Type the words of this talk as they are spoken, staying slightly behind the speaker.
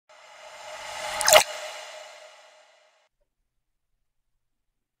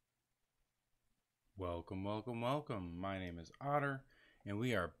Welcome, welcome, welcome. My name is Otter, and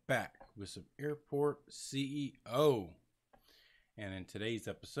we are back with some Airport CEO. And in today's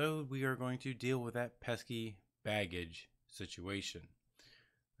episode, we are going to deal with that pesky baggage situation.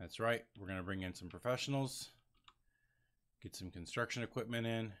 That's right, we're going to bring in some professionals, get some construction equipment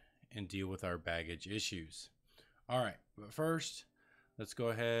in, and deal with our baggage issues. All right, but first, let's go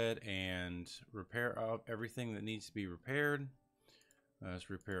ahead and repair up everything that needs to be repaired. Let's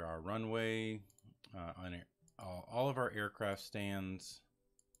repair our runway. On all of our aircraft stands,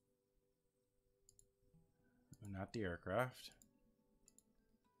 not the aircraft.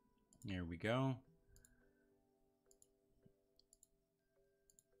 There we go.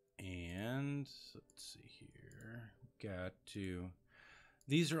 And let's see here. Got to.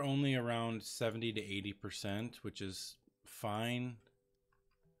 These are only around 70 to 80%, which is fine.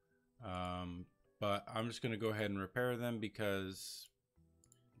 But I'm just going to go ahead and repair them because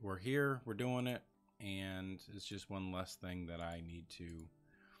we're here, we're doing it. And it's just one less thing that I need to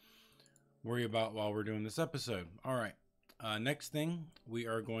worry about while we're doing this episode. All right. Next thing, we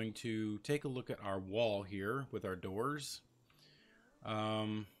are going to take a look at our wall here with our doors.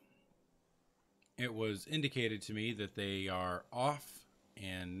 It was indicated to me that they are off,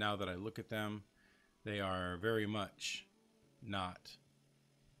 and now that I look at them, they are very much not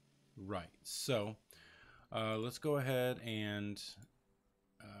right. So let's go ahead and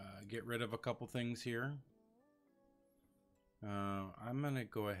get rid of a couple things here. I'm gonna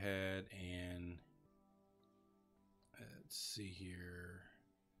go ahead and let's see here.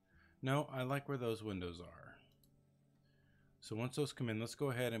 No, I like where those windows are. So once those come in, let's go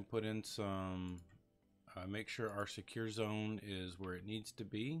ahead and put in some, make sure our secure zone is where it needs to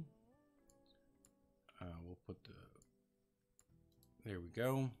be. We'll put there we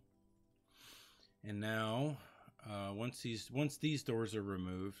go. And now once these doors are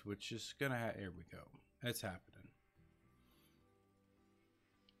removed, which is gonna here we go, it's happening.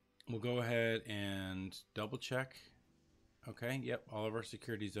 We'll go ahead and double check. Okay, yep, all of our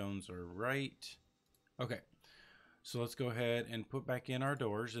security zones are right. Okay, so let's go ahead and put back in our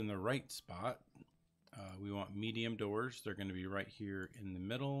doors in the right spot. We want medium doors. They're going to be right here in the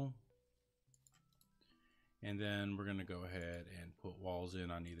middle. And then we're going to go ahead and put walls in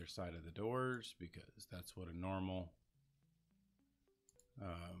on either side of the doors because that's what a normal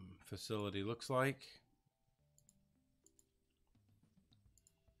facility looks like.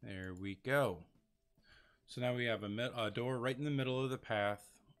 There we go. So now we have a door right in the middle of the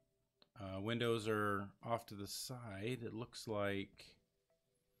path. Windows are off to the side. It looks like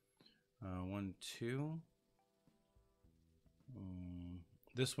 1, 2.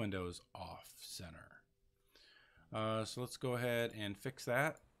 This window is off center. So let's go ahead and fix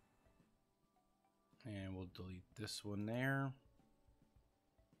that. And we'll delete this one there.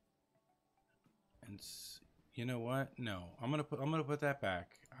 And you know what? No, I'm gonna put that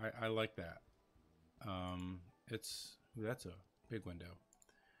back. I like that. That's a big window.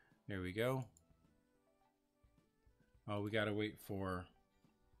 There we go. Oh, we gotta wait for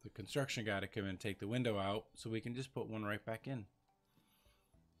the construction guy to come in and take the window out so we can just put one right back in.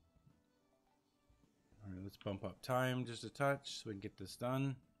 All right, let's bump up time just a touch so we can get this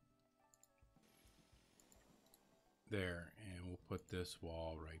done. There, and we'll put this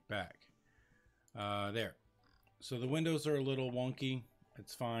wall right back. There. So the windows are a little wonky.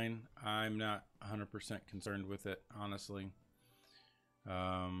 It's fine. I'm not 100% concerned with it, honestly.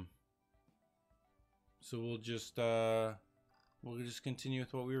 So we'll just continue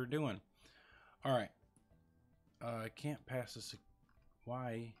with what we were doing. All right. I can't pass this.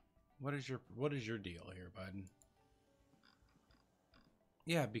 Why? What is your deal here, bud?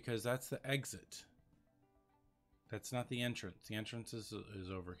 Yeah, because that's the exit. That's not the entrance. The entrance is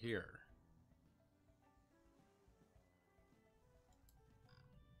over here.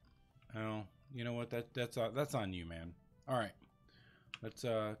 Oh, you know what? That's on you, man. All right. Let's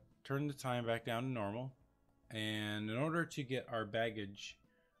turn the time back down to normal. And in order to get our baggage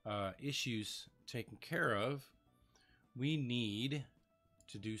issues taken care of, we need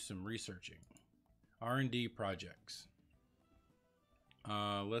to do some researching. R&D projects.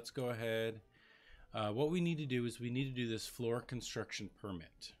 Let's go ahead. What we need to do is we need to do this floor construction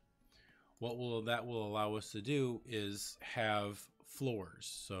permit. That will allow us to do is have floors.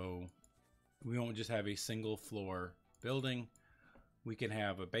 So we won't just have a single floor building. We can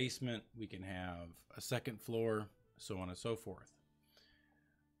have a basement, we can have a second floor, so on and so forth.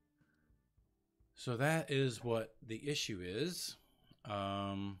 So that is what the issue is.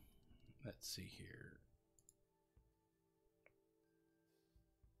 Let's see here.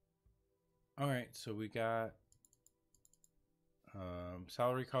 All right, so we got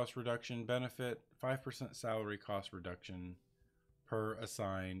Salary cost reduction benefit, 5% salary cost reduction per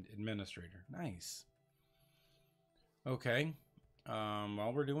assigned administrator. Nice. Okay.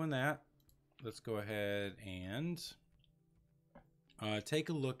 While we're doing that, let's go ahead and take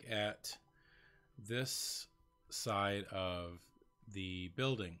a look at this side of the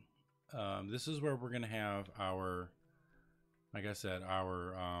building. This is where we're going to have our, like I said,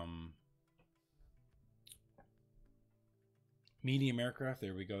 our medium aircraft.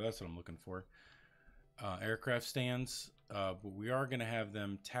 There we go. That's what I'm looking for. Aircraft stands. But we are going to have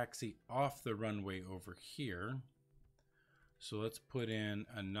them taxi off the runway over here. So let's put in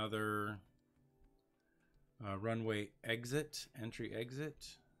another runway exit, entry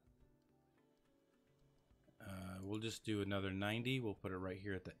exit. We'll just do another 90. We'll put it right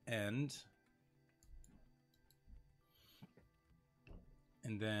here at the end.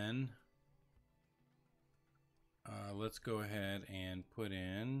 And then let's go ahead and put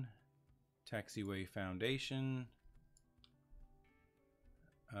in taxiway foundation.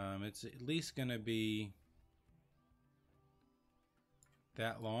 It's at least going to be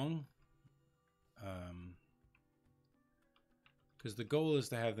that long. Because the goal is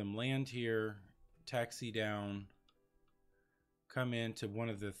to have them land here, taxi down, come into one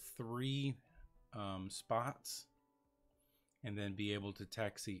of the 3 spots, and then be able to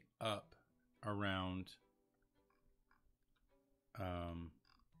taxi up around.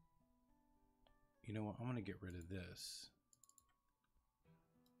 You know what? I'm going to get rid of this.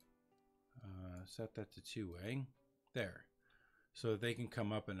 Set that to 2-way. There. So that they can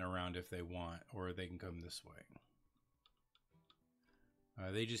come up and around if they want, or they can come this way.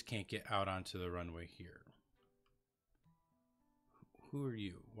 They just can't get out onto the runway here. Who are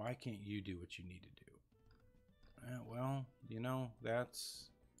you? Why can't you do what you need to do? Well, you know, that's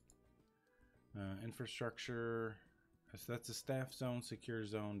infrastructure. So that's a staff zone, secure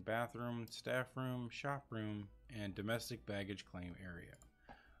zone, bathroom, staff room, shop room, and domestic baggage claim area.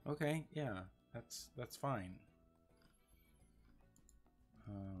 Okay, yeah, that's fine.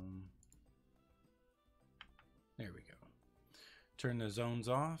 There we go. Turn the zones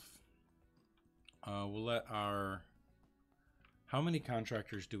off. We'll let our... How many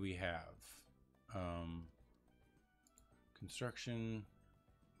contractors do we have? Construction.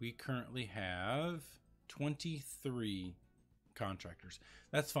 We currently have 23 contractors.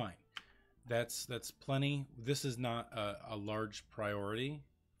 That's fine. That's plenty. This is not a large priority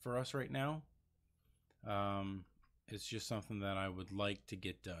for us right now. It's just something that I would like to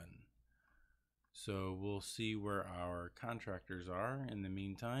get done. So we'll see where our contractors are in the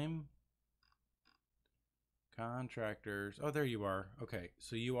meantime. Contractors. Oh, there you are. Okay,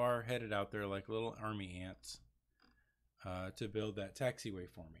 so you are headed out there like little army ants to build that taxiway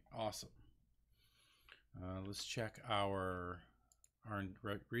for me. Awesome. Let's check our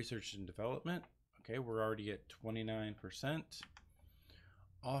research and development. Okay, we're already at 29%.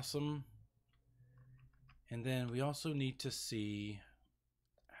 Awesome. And then we also need to see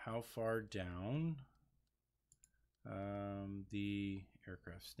how far down the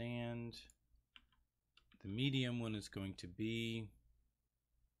aircraft stand, the medium one is going to be.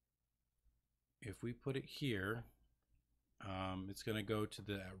 If we put it here, it's going to go to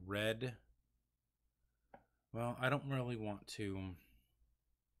the red. Well, I don't really want to.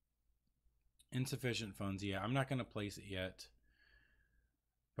 Insufficient funds. Yeah, I'm not going to place it yet.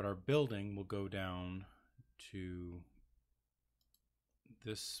 But our building will go down to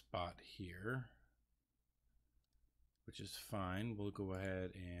this spot here, which is fine. We'll go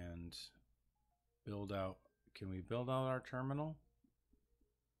ahead and build out. Can we build out our terminal?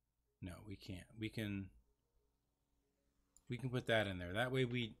 No, we can't. We can put that in there. That way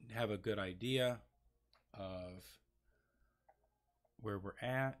we have a good idea of where we're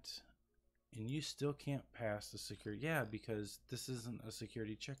at. And you still can't pass the security. Yeah, because this isn't a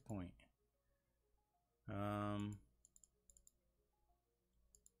security checkpoint.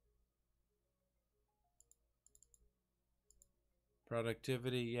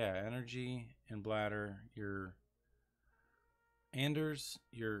 Productivity, yeah, energy and bladder. Anders,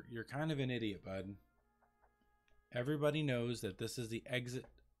 you're kind of an idiot, bud. Everybody knows that this is the exit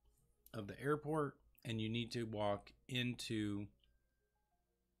of the airport, and you need to walk into.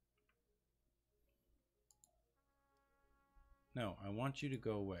 No, I want you to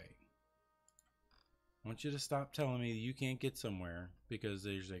go away. I want you to stop telling me you can't get somewhere because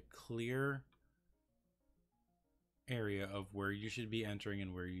there's a clear area of where you should be entering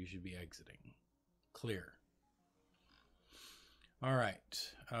and where you should be exiting. Clear. All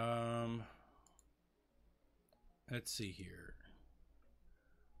right. Let's see here.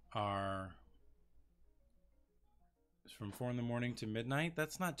 from 4 in the morning to midnight.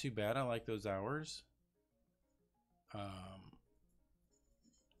 That's not too bad. I like those hours.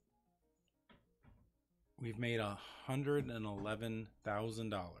 We've made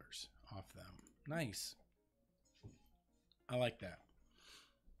 $111,000 off them. Nice. I like that.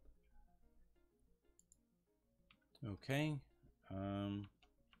 Okay.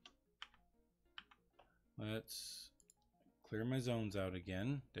 Let's clear my zones out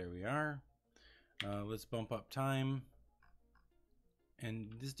again. There we are. Let's bump up time.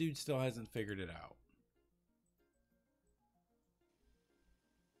 And this dude still hasn't figured it out.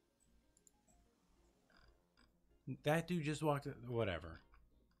 That dude just walked. Whatever.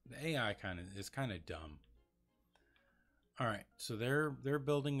 The AI is kind of dumb. All right, so they're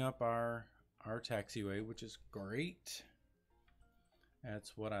building up our taxiway, which is great.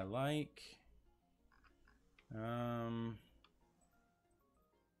 That's what I like.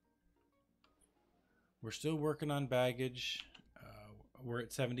 We're still working on baggage. We're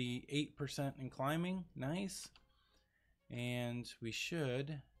at 78% in climbing. Nice. And we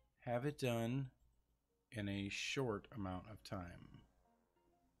should have it done in a short amount of time.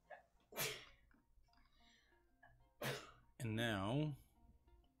 And now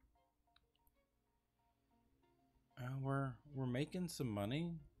we're making some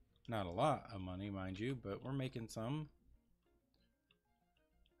money. Not a lot of money, mind you, but we're making some.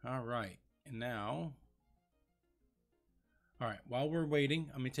 All right. And now, all right, while we're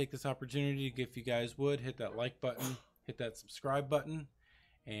waiting, I'm going to take this opportunity to, if you guys would, hit that like button, hit that subscribe button,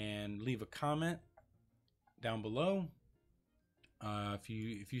 and leave a comment down below. If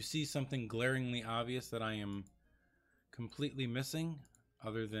you see something glaringly obvious that I am completely missing,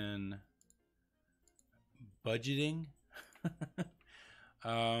 other than budgeting,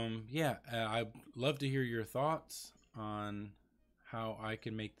 yeah, I'd love to hear your thoughts on how I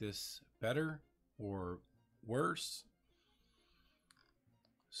can make this better or worse.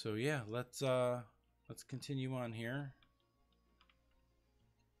 So yeah, let's continue on here.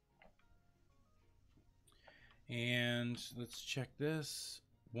 And let's check this.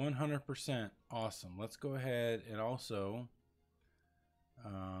 100% awesome. Let's go ahead and also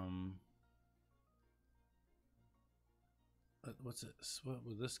what's this? What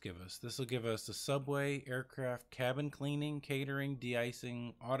will this give us? This will give us the subway, aircraft, cabin cleaning, catering,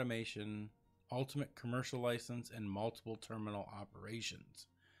 de-icing, automation, ultimate commercial license, and multiple terminal operations.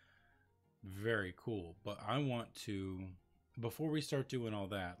 Very cool. But I want to, before we start doing all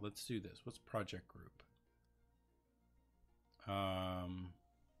that, let's do this. What's project group? You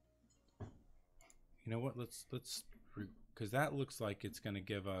know what? Let's because that looks like it's going to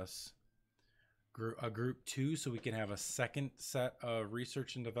give us a group 2, so we can have a second set of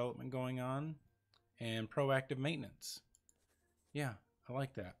research and development going on, and proactive maintenance. Yeah, I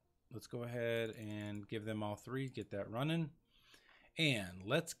like that. Let's go ahead and give them all 3, get that running, and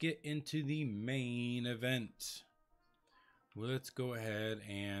let's get into the main event. Let's go ahead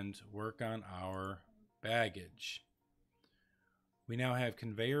and work on our baggage. We now have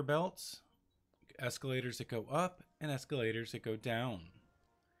conveyor belts, escalators that go up, and escalators that go down.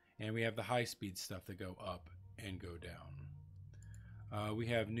 And we have the high-speed stuff that go up and go down. We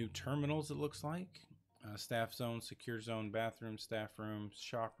have new terminals, it looks like. Staff zone, secure zone, bathroom, staff room,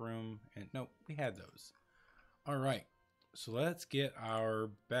 shop room. And nope, we had those. All right, so let's get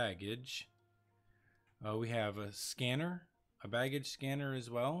our baggage. We have a scanner, a baggage scanner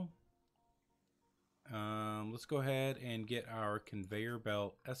as well. Let's go ahead and get our conveyor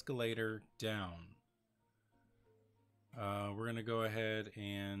belt escalator down. We're going to go ahead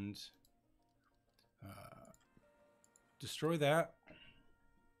and destroy that.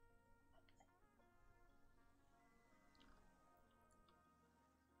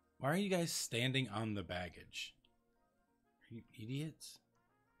 Why are you guys standing on the baggage? Are you idiots?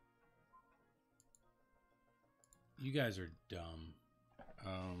 You guys are dumb.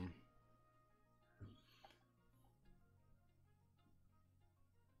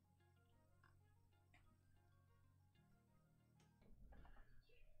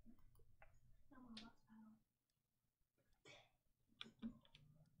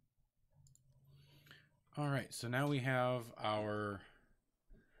 All right, so now we have our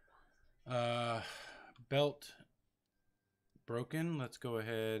belt broken. Let's go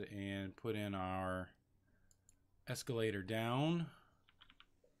ahead and put in our escalator down.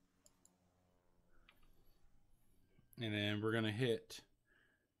 And then we're going to hit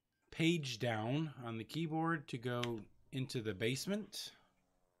page down on the keyboard to go into the basement.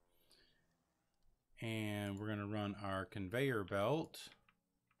 And we're going to run our conveyor belt.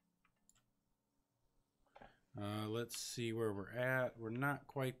 Let's see where we're at. We're not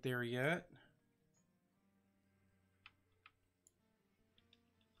quite there yet.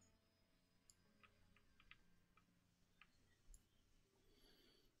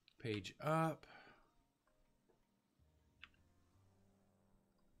 page up.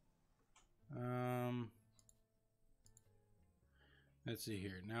 Let's see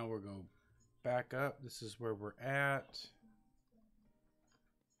here. Now we're going back up. This is where we're at.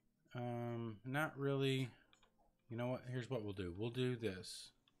 Not really. You know what? Here's what we'll do. We'll do this.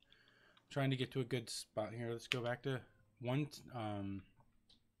 Trying to get to a good spot here. Let's go back to one. All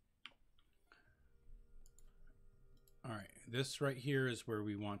right. This right here is where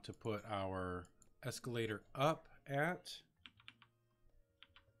we want to put our escalator up at.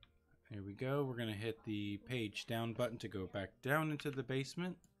 There we go. We're going to hit the page down button to go back down into the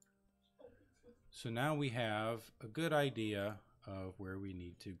basement. So now we have a good idea of where we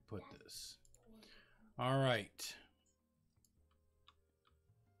need to put this. All right.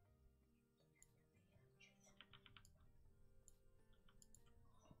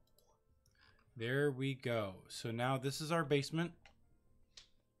 There we go. So now this is our basement.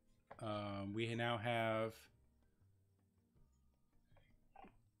 We now have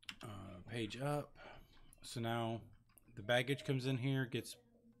page up. So now the baggage comes in here,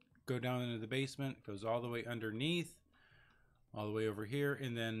 go down into the basement, goes all the way underneath, all the way over here,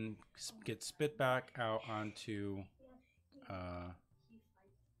 and then gets spit back out onto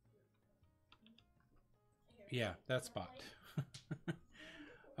yeah, that spot.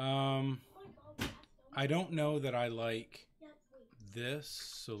 I don't know that I like this,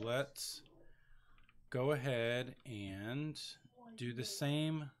 so let's go ahead and do the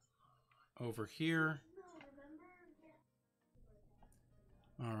same over here.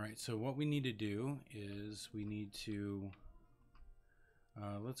 All right, so what we need to do is we need to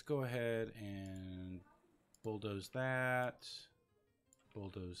let's go ahead and bulldoze that,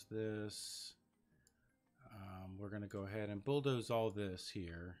 bulldoze this. We're going to go ahead and bulldoze all this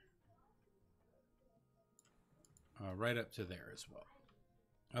here right up to there as well.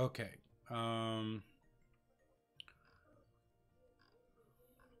 Okay.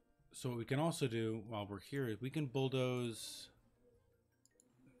 So what we can also do while we're here is we can bulldoze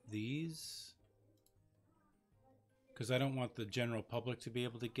these, because I don't want the general public to be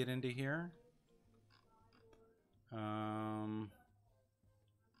able to get into here.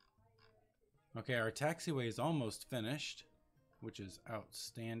 Okay, our taxiway is almost finished, which is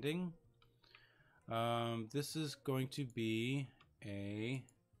outstanding. This is going to be a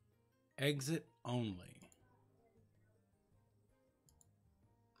exit only.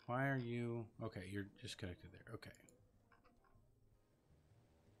 Why are you... Okay, you're just connected there. Okay.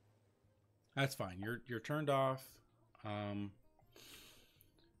 That's fine. You're turned off.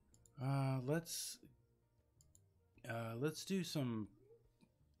 Let's do some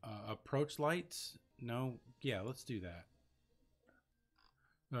approach lights. No, yeah, let's do that.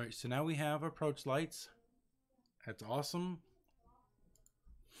 All right, so now we have approach lights. That's awesome.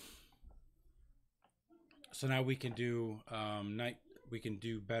 So now we can do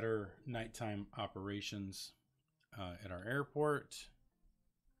better nighttime operations at our airport.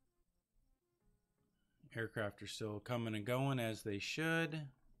 Aircraft are still coming and going as they should.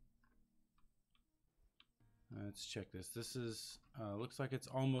 Let's check this. This is looks like it's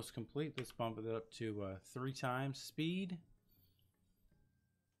almost complete. Let's bump it up to 3 times speed.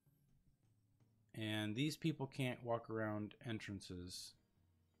 And these people can't walk around entrances,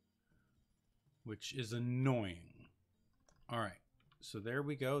 which is annoying. All right, so there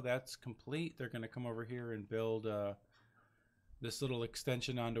we go. That's complete. They're going to come over here and build this little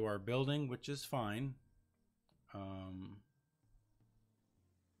extension onto our building, which is fine.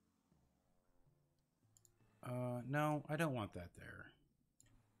 No, I don't want that there.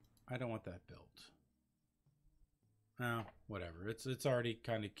 I don't want that built. Oh, whatever. It's already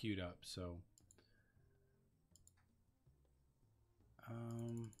kind of queued up, so.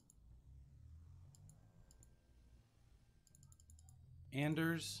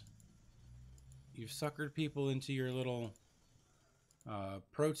 Anders, you've suckered people into your little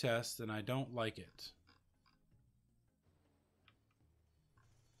protest, and I don't like it.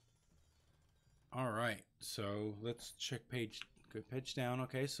 All right, so let's check page down.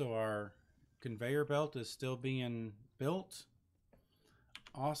 Okay, so our conveyor belt is still being built.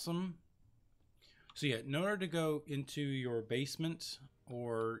 Awesome. So yeah, in order to go into your basement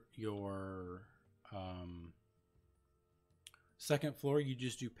or your second floor, you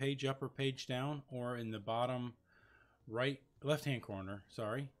just do page up or page down, or in the bottom left-hand corner,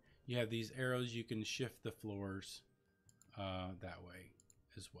 sorry, you have these arrows. You can shift the floors that way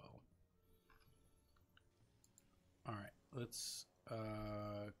as well. All right, let's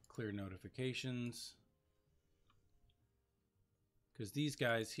clear notifications, because these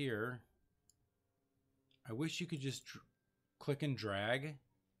guys here, I wish you could just click and drag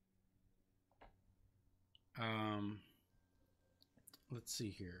let's see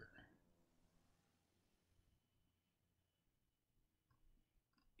here.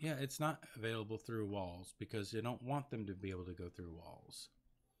 Yeah, it's not available through walls because you don't want them to be able to go through walls.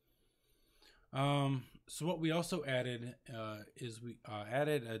 So what we also added is we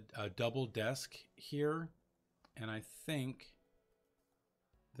added a double desk here, and I think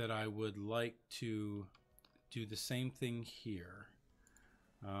that I would like to do the same thing here.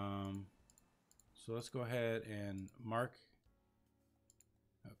 So let's go ahead and mark.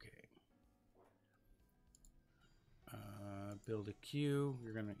 Okay. Build a queue.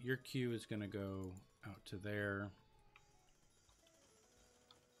 Your queue is gonna go out to there.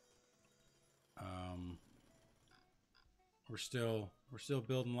 We're still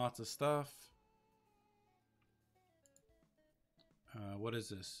building lots of stuff. What is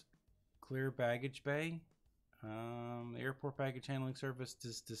this? Clear baggage bay. The airport baggage handling service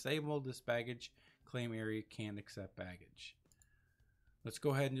is disabled. This baggage claim area can't accept baggage. Let's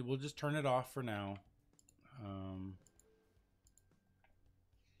go ahead and we'll just turn it off for now.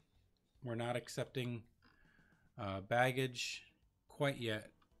 We're not accepting baggage quite yet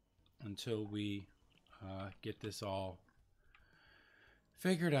until we get this all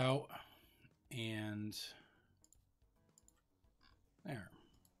figured out. And there.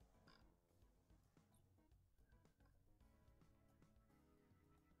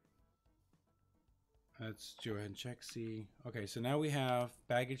 Let's go ahead and check, see. Okay, so now we have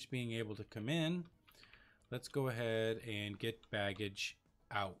baggage being able to come in. Let's go ahead and get baggage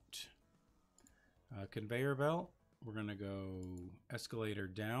out. Conveyor belt, we're gonna go escalator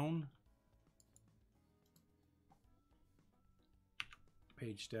down.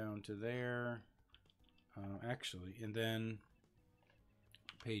 Page down to there. Actually, and then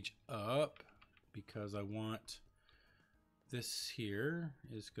page up, because I want this here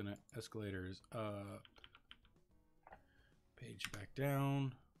is gonna escalators up. Page back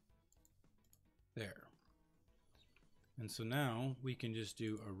down. There. And so now we can just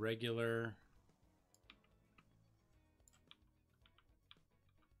do a regular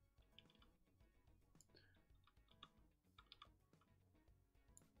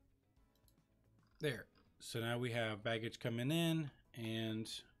there. So now we have baggage coming in, and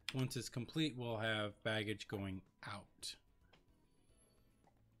once it's complete, we'll have baggage going out,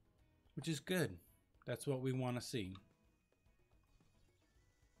 which is good. That's what we want to see.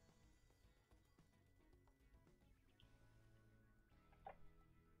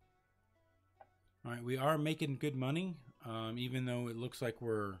 All right, we are making good money. Even though it looks like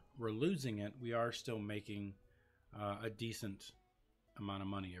we're losing it, we are still making a decent amount of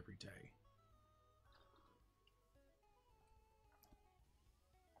money every day.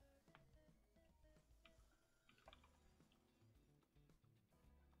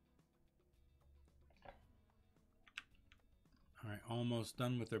 All right, almost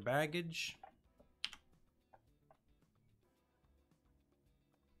done with their baggage.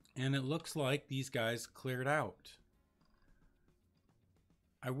 And it looks like these guys cleared out.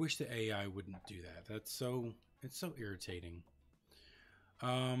 I wish the AI wouldn't do that. It's so irritating.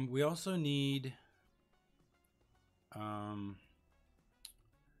 We also need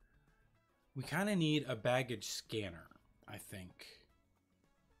we kind of need a baggage scanner, I think.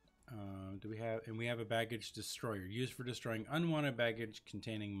 We have a baggage destroyer used for destroying unwanted baggage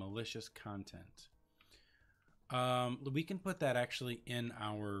containing malicious content. We can put that actually in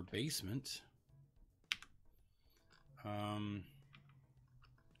our basement.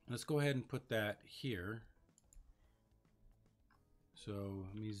 Let's go ahead and put that here. So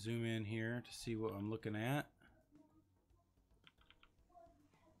let me zoom in here to see what I'm looking at.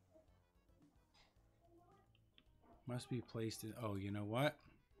 Must be placed in, oh, you know what?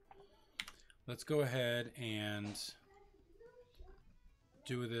 Let's go ahead and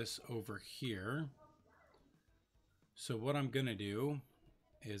do this over here. So what I'm gonna do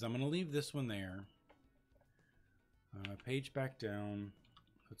is I'm gonna leave this one there. Page back down.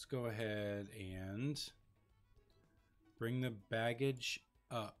 Let's go ahead and bring the baggage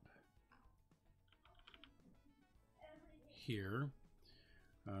up here.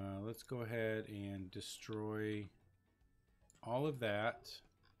 Let's go ahead and destroy all of that.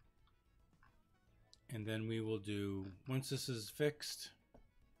 And then we will do, once this is fixed,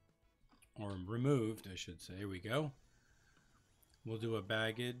 or removed, I should say, here we go. We'll do a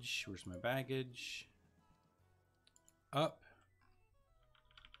baggage. Where's my baggage? Up.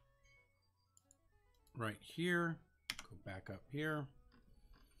 Right here. Go back up here.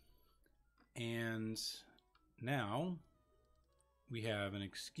 And now we have an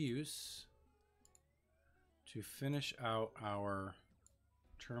excuse to finish out our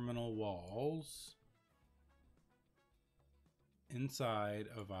terminal walls. inside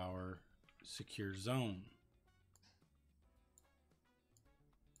of our secure zone.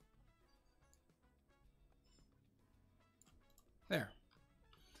 There.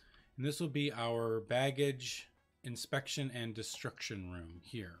 And this will be our baggage inspection and destruction room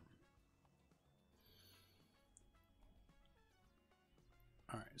here.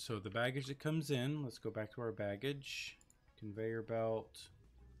 All right, so the baggage that comes in, let's go back to our baggage. Conveyor belt.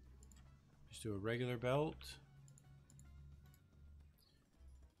 Just do a regular belt.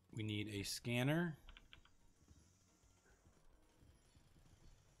 We need a scanner.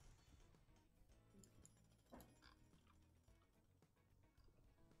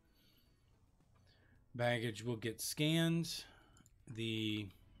 Baggage will get scanned. The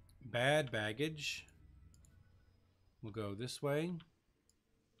bad baggage will go this way.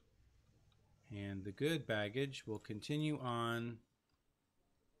 And the good baggage will continue on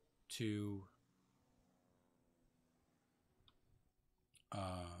to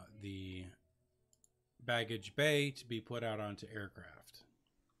the baggage bay to be put out onto aircraft.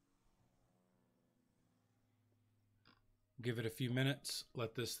 Give it a few minutes,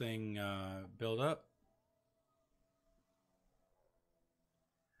 let this thing build up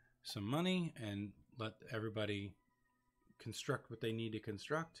some money, and let everybody construct what they need to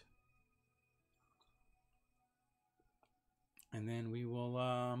construct. And then we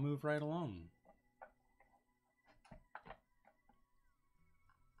will move right along.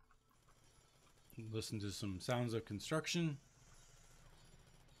 Listen to some sounds of construction.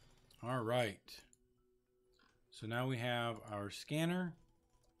 All right. So now we have our scanner.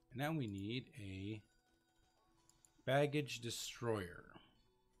 And now we need a baggage destroyer.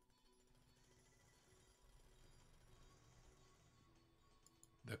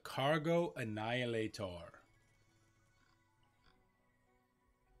 The Cargo Annihilator.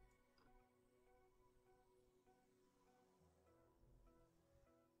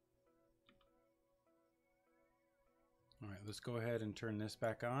 All right, let's go ahead and turn this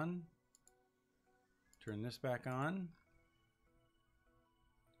back on. Turn this back on.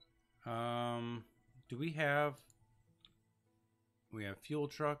 Do we have fuel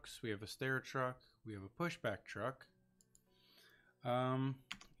trucks, we have a stair truck, we have a pushback truck.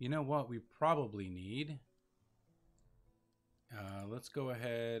 You know what we probably need? Let's go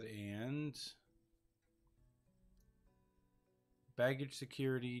ahead and baggage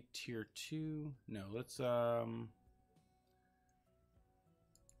security tier 2. No, let's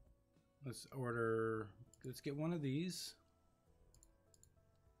get one of these.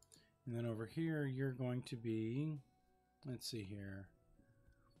 And then over here, you're going to be, let's see here.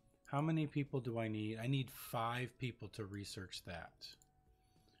 How many people do I need? I need 5 people to research that.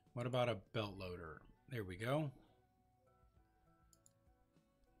 What about a belt loader? There we go.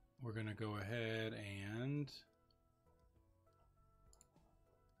 We're going to go ahead and,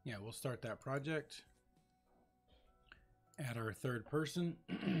 yeah, we'll start that project. Add our 3rd person,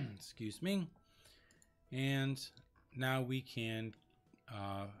 excuse me. And now we can,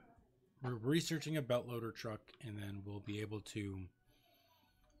 we're researching a belt loader truck, and then we'll be able to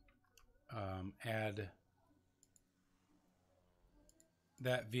add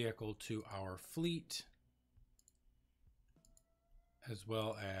that vehicle to our fleet, as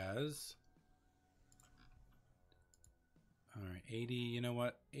well as, all right, 80, you know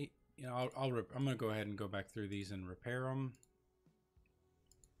what, I'm going to go ahead and go back through these and repair them.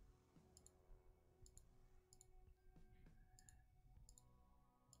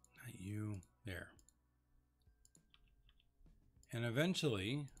 Not you, there. And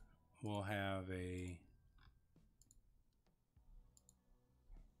eventually we'll have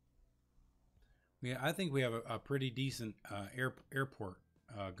I think we have a pretty decent airport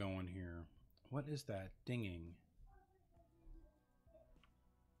going here. What is that dinging?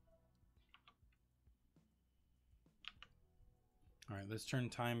 All right, let's turn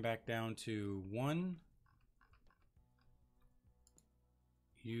time back down to 1.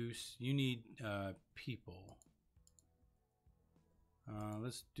 You need people.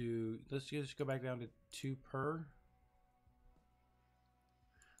 Let's just go back down to 2 per.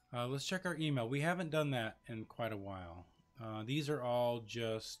 Let's check our email. We haven't done that in quite a while. These are all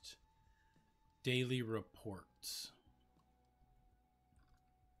just daily reports.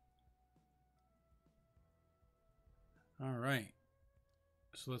 All right.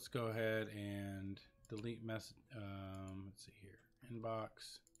 So let's go ahead and delete message. Let's see here.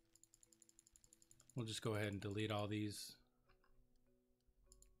 Inbox. We'll just go ahead and delete all these.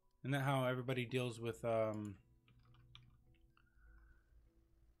 Isn't that how everybody deals with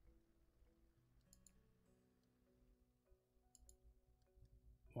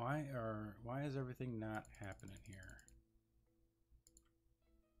why is everything not happening here?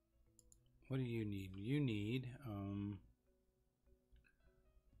 what do you need? You need,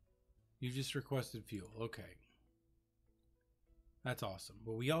 you just requested fuel. Okay. That's awesome.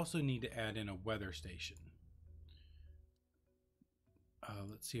 But we also need to add in a weather station.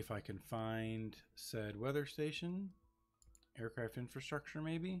 Let's see if I can find said weather station. Aircraft infrastructure,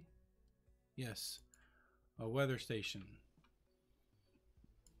 maybe? Yes. A weather station.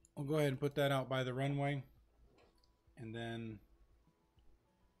 We'll go ahead and put that out by the runway. And then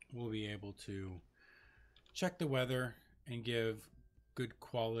we'll be able to check the weather and give good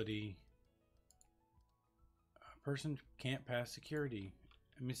quality. A person can't pass security.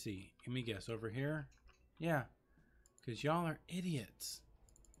 Let me see. Let me guess. Over here? Yeah. Because y'all are idiots.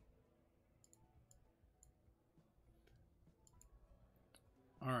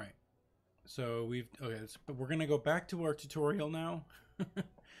 All right. So we're going to go back to our tutorial now.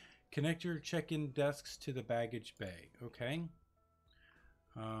 Connect your check-in desks to the baggage bay. Okay.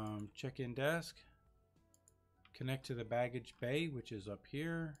 Check-in desk. Connect to the baggage bay, which is up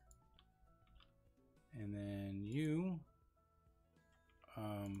here. And then you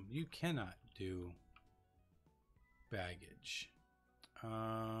cannot do baggage.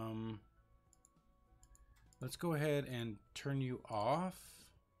 Let's go ahead and turn you off.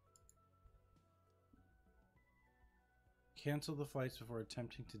 Cancel the flights before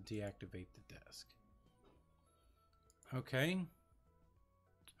attempting to deactivate the desk. Okay.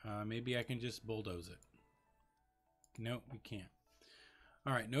 Maybe I can just bulldoze it. Nope, we can't.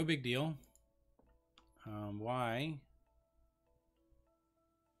 All right, no big deal. Why?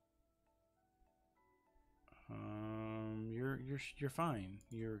 You're fine.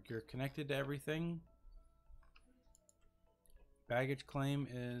 You're connected to everything. Baggage claim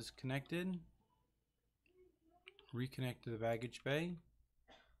is connected. Reconnect to the baggage bay.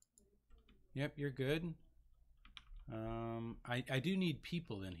 Yep, you're good. I do need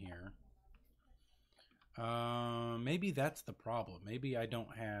people in here. Maybe that's the problem. Maybe I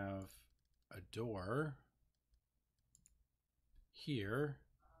don't have a door here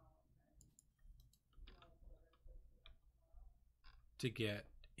to get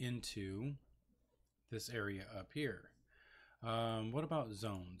into this area up here. What about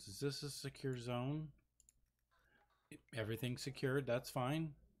zones? Is this a secure zone? Everything's secured. That's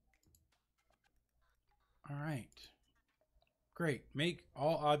fine. All right. Great. Make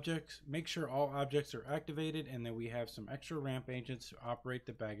sure all objects are activated, and then we have some extra ramp agents to operate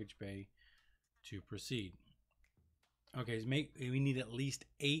the baggage bay to proceed. Okay, we need at least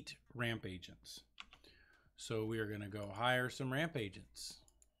 8 ramp agents. So we are going to go hire some ramp agents.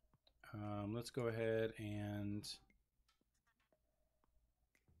 Let's go ahead and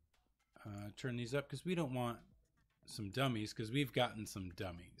turn these up because we don't want some dummies, because we've gotten some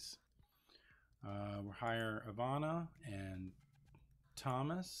dummies. We'll hire Ivana and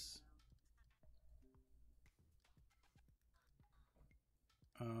Thomas.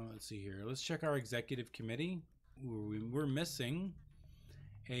 Let's see here. Let's check our executive committee. We're missing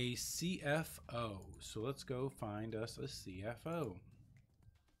a CFO. So let's go find us a CFO.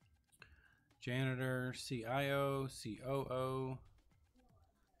 Janitor, CIO, COO.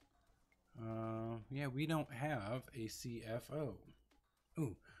 Yeah, we don't have a CFO.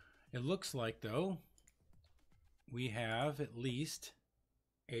 Ooh, it looks like, though, we have at least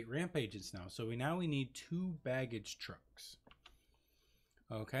 8 ramp agents now. So we need 2 baggage trucks.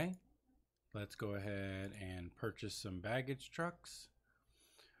 Okay, let's go ahead and purchase some baggage trucks.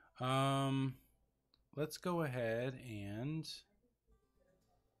 Let's go ahead and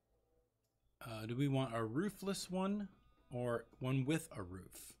do we want a roofless one or one with a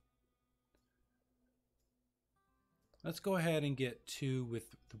roof? Let's go ahead and get 2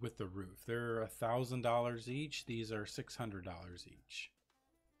 with the roof. They're $1,000 each. These are $600 each.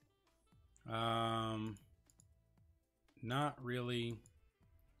 Not really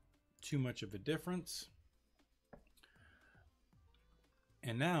too much of a difference.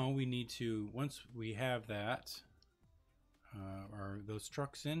 And now we need to, once we have that, are those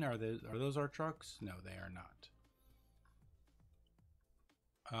trucks in? Are those our trucks? No, they are not.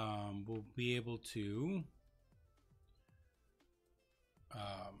 We'll be able to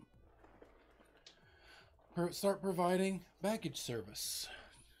start providing baggage service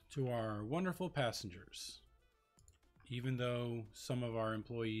to our wonderful passengers, even though some of our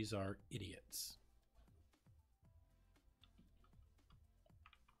employees are idiots.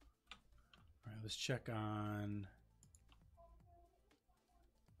 All right, let's check on,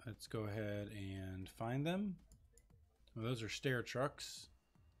 let's go ahead and find them. Well, those are stair trucks.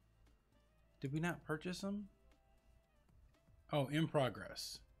 Did we not purchase them? Oh, in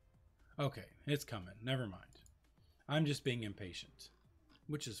progress. Okay, it's coming. Never mind. I'm just being impatient,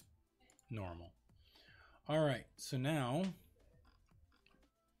 which is normal. All right, so now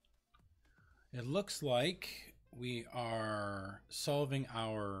it looks like we are solving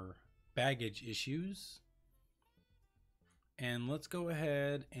our baggage issues. And let's go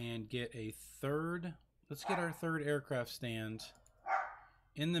ahead and get let's get our third aircraft stand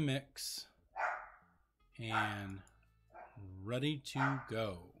in the mix and ready to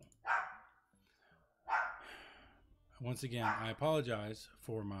go. Once again, I apologize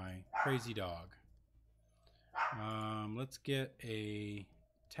for my crazy dog. Let's get a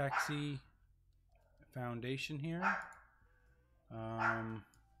taxi foundation here. We're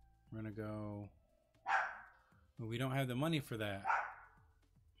gonna go. We don't have the money for that.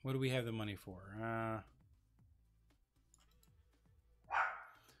 What do we have the money for?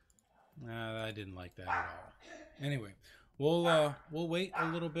 I didn't like that at all. Anyway, we'll wait a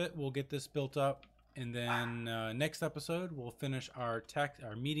little bit. We'll get this built up, and then next episode we'll finish our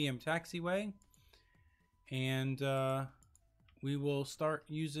medium taxiway, and we'll start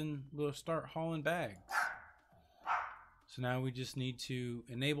hauling bags. So now we just need to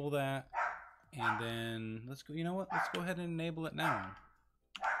enable that, and then let's go. You know what? Let's go ahead and enable it now.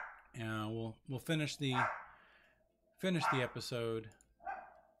 And we'll finish the episode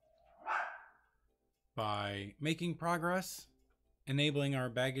by making progress, enabling our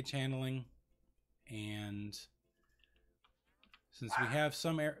baggage handling, and since we have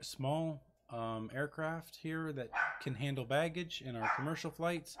some small aircraft here that can handle baggage in our commercial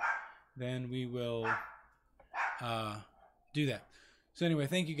flights, then we will do that. So anyway,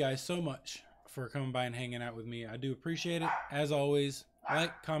 thank you guys so much for coming by and hanging out with me. I do appreciate it. As always,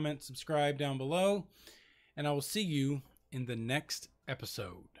 like, comment, subscribe down below, and I will see you in the next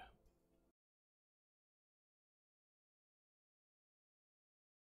episode.